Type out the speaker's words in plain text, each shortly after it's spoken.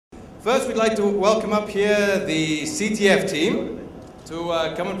First, we'd like to welcome up here the CTF team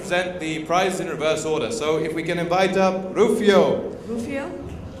to come and present the prizes in reverse order. So if we can invite up Rufio. Rufio?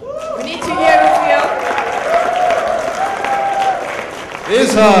 We need to hear Rufio.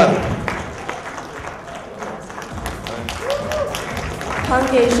 Izhar.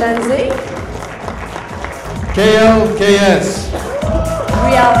 Hanke Shanzi. KLKS.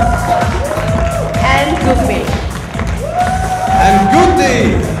 Real. And Goofy. And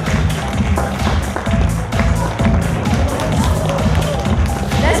Guti.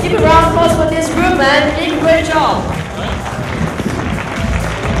 Let's give a round of applause for this group, man. They did a great job.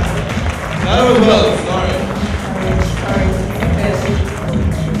 That was well, sorry.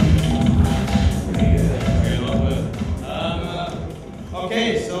 Okay,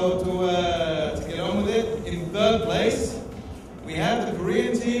 so to get on with it, in third place, we have the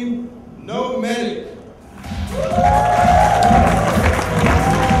Korean team, No Medic.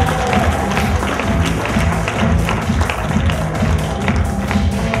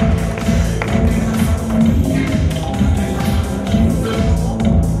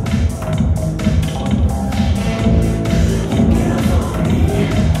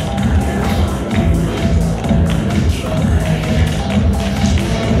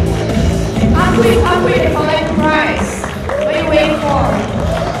 Hungry to collect the prize. What are you waiting for?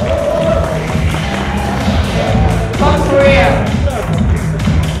 From Korea.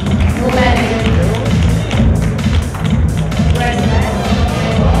 Romantic. Where's that?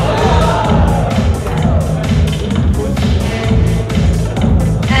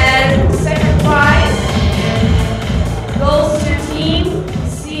 And second prize goes to Team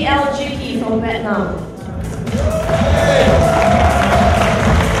CLGK from Vietnam.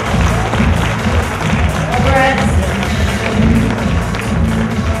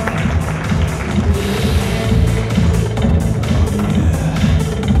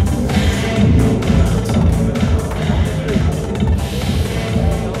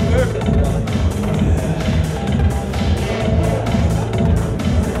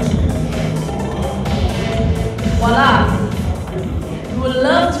 Voila! We would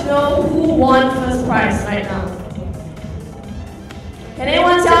love to know who won first prize right now. Can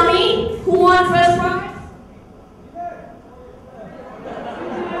anyone tell me who won first prize?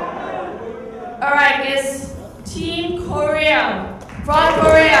 Alright, it's Team Korea from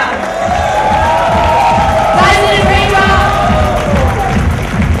Korea. Guys did a great job!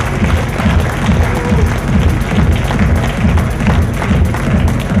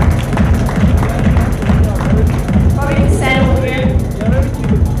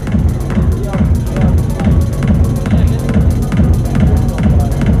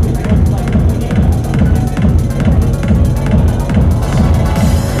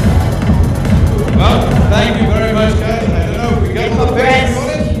 Thank you very much, guys. I don't know if we got the picture on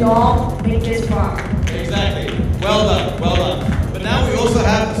it. Y'all make this far. Exactly. Well done, well done. But now we also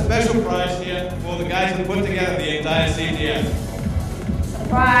have a special prize here for the guys who put together the entire CTF.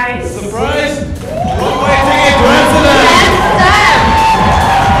 Surprise! Surprise! One-way ticket to Amsterdam!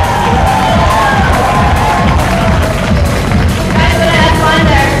 Guys, gonna have fun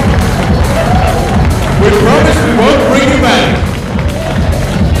there. We promise we won't bring you back.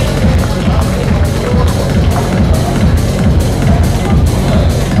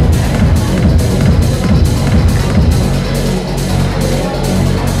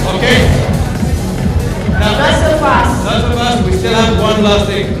 Not so fast. Not so fast, we still have one last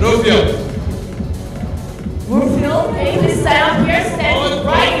thing. Rufio. Rufio.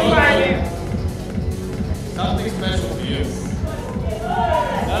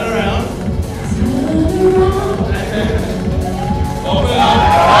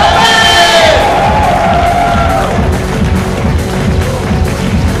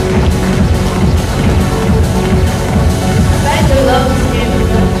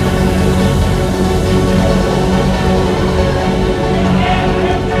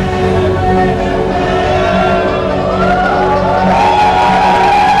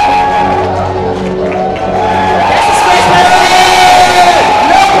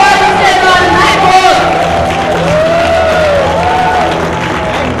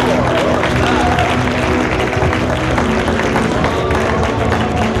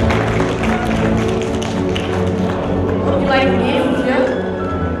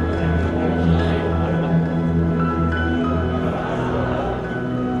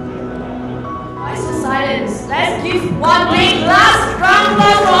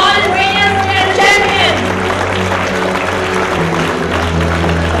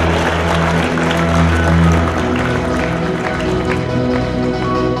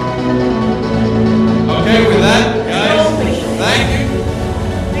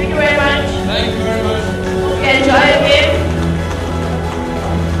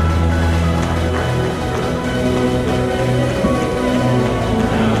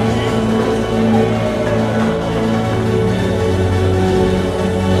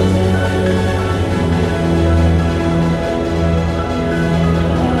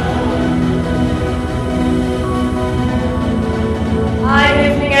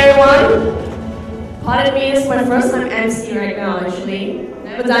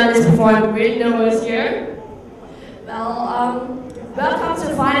 Never done this before, I'm really nervous here. Well, welcome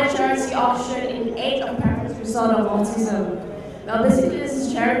to Final Charity Auction in aid of parents result of autism. Well, basically this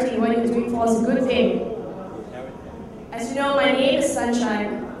is charity, what you're doing for us a good thing. As you know, my name is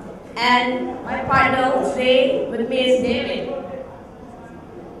Sunshine, and my partner today with me is David.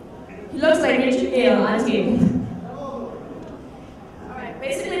 He looks like Richard Gale, auntie. Alright,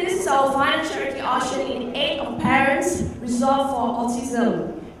 basically this is our Final Charity Auction in aid of parents resolved for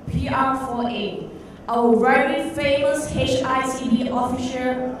autism, PR4A. Our very famous HITB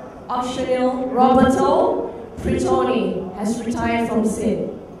auctioneer Roberto Pritoni has retired from sin.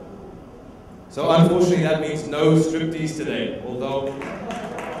 So unfortunately that means no striptease today, although...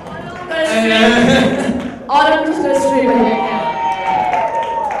 I'm just going to strip it right now.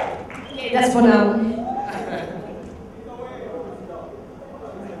 Okay, that's for now.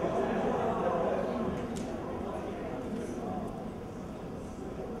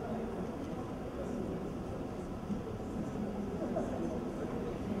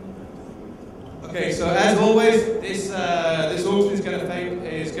 Okay, so as always, this auction is going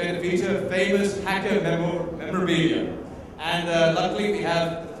to feature famous hacker memorabilia. And luckily we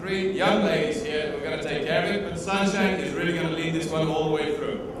have 3 young ladies here who are going to take care of it, but Sunshine is really going to lead this one all the way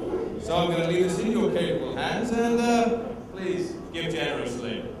through. So I'm going to leave this in your capable hands, and please give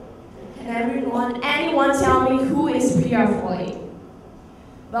generously. Can anyone tell me who is PR4A?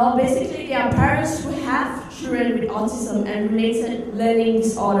 Well, basically they are parents who have children with autism and related learning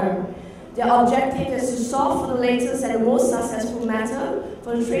disorder. Their objective is to solve for the latest and most successful method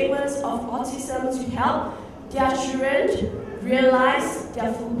for the treatment of autism to help their children realize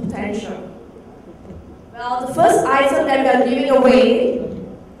their full potential. Well, the first item that we are giving away to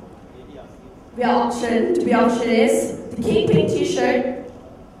be auctioned is the Kingpin t-shirt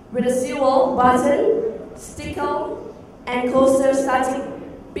with a silver button, sticker, and coaster starting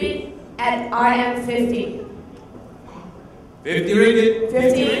bid at RM50. 50 ringgit.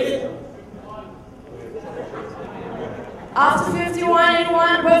 50 ringgit. After 51,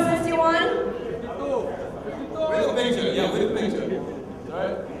 anyone? Above 51? With the picture, yeah, with the picture.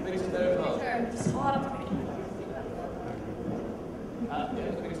 Alright, picture there as well. Sure, just hold up.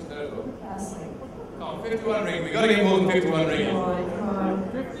 Yeah, the picture there as well. Yes. Come on, 51 ring. We gotta get more than 51 ring. Come on.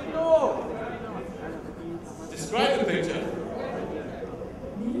 50. Describe the picture.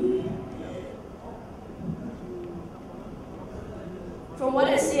 From what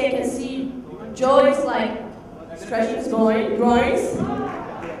I see, I can see Joe is like scratching his drawings.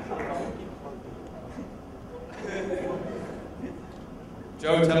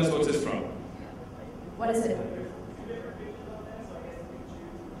 Joe, tell us what's this from. What is it?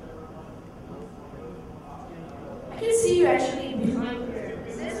 I can see you actually behind here.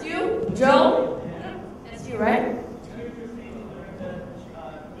 Is this you, Joe? That's you, right?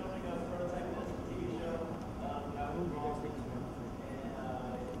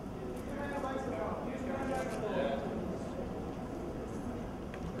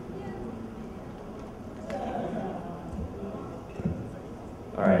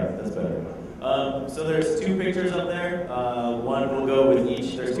 Alright, that's better. So there's 2 pictures up there. One will go with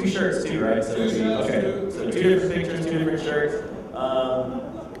each. There's 2 shirts too, right? So okay. So 2 different pictures, 2 different shirts.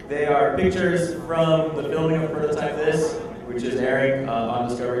 They are pictures from the filming of Prototype This, which is airing on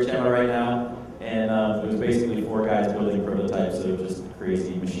Discovery Channel right now. And it was basically 4 guys building prototypes of just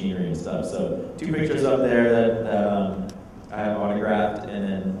crazy machinery and stuff. So 2 pictures up there that I have autographed, and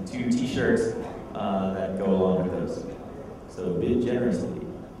then 2 T-shirts that go along with those. So bid generously.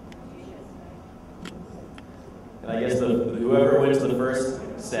 And I guess whoever wins the first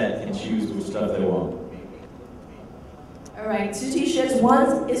set can choose which stuff they want. Alright, 2 t-shirts.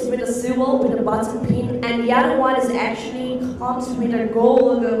 One is with a silver with a button pin, and the other one is actually comes with a gold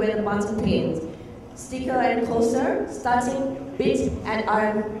logo with a button pin. Sticker and coaster, starting bid at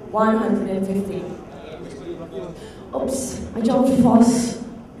 $150. Oops, I jumped too fast.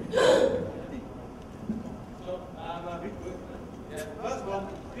 First one,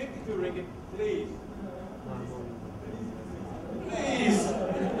 52 ringgit, please. Please.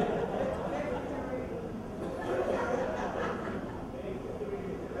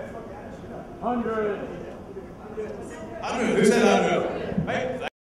 100.